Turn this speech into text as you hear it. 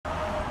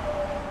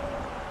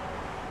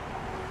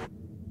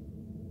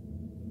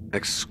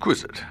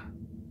Exquisite.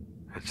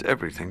 It's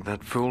everything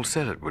that fool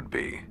said it would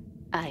be.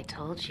 I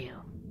told you.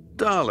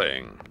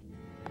 Darling.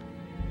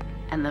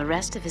 And the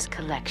rest of his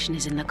collection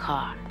is in the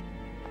car.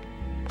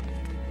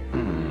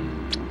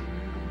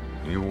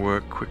 You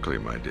work quickly,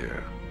 my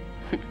dear.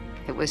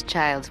 It was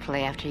child's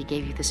play after he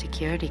gave you the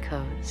security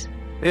codes.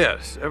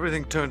 Yes,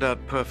 everything turned out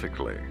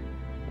perfectly.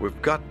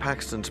 We've got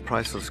Paxton's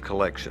priceless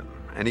collection,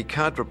 and he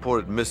can't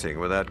report it missing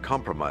without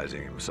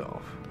compromising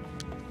himself.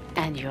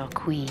 And your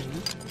queen.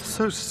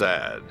 So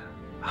sad.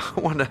 I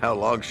wonder how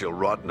long she'll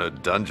rot in her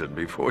dungeon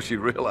before she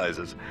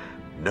realizes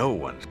no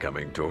one's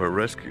coming to her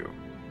rescue.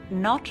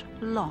 Not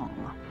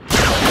long.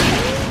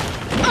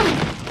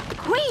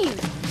 Queen!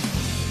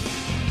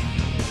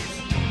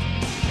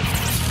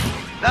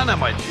 Now,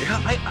 my dear,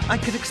 I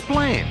could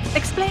explain.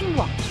 Explain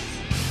what?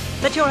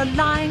 That you're a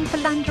lying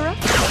philanderer?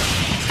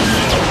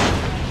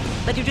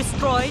 That you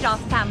destroyed our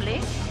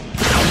family?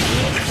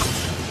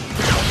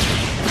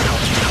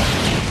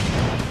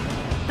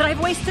 That I've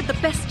wasted the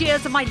best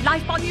years of my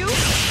life on you?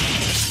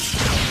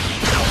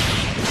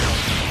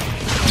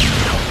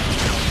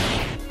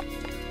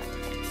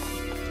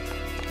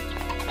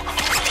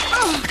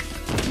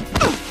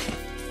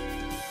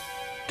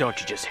 Don't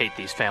you just hate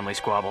these family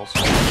squabbles?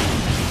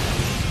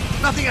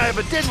 Nothing I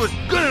ever did was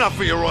good enough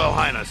for your Royal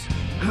Highness.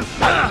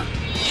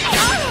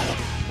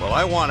 Well,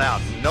 I want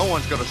out. No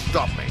one's gonna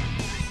stop me.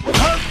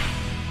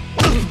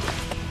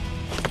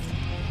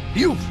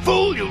 You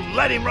fool! You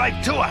led him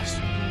right to us!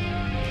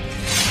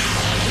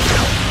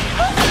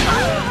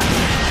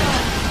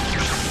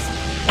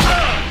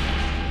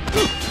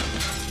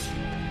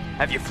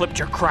 Have you flipped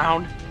your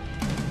crown?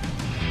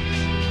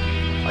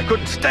 I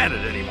couldn't stand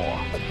it anymore.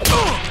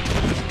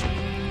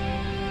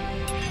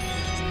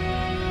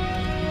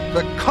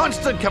 The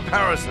constant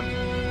comparison.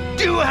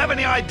 Do you have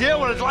any idea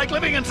what it's like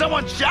living in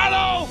someone's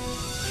shadow?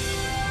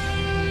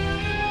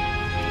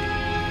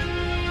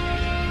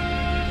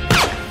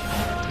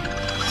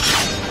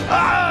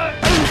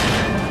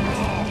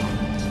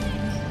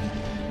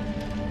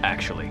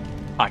 Actually,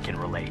 I can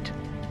relate.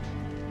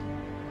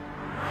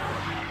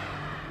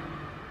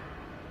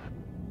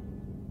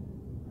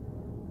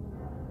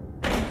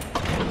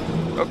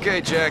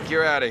 Okay, Jack,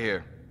 you're out of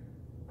here.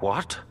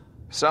 What?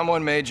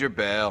 Someone made your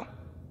bail.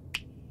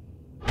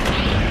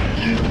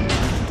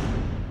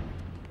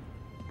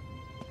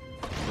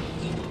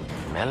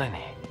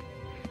 Melanie,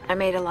 I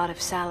made a lot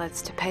of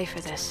salads to pay for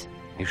this.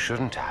 you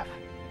shouldn't have.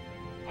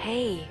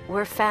 Hey,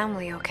 we're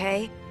family,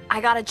 okay?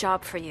 I got a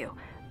job for you.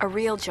 A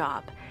real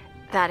job.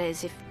 That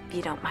is, if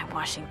you don't mind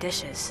washing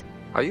dishes.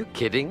 Are you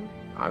kidding?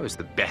 I was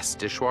the best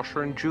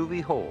dishwasher in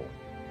Juvie Hall.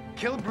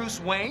 Kill Bruce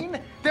Wayne?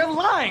 They're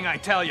lying, I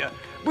tell you.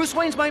 Bruce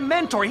Wayne's my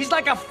mentor. He's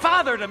like a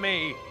father to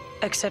me.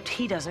 Except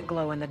he doesn't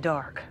glow in the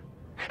dark.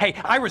 Hey,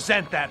 I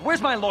resent that.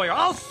 Where's my lawyer?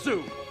 I'll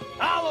sue.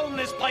 I'll own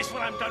this place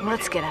when I'm done with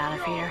Let's you. get out of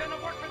You're all here. gonna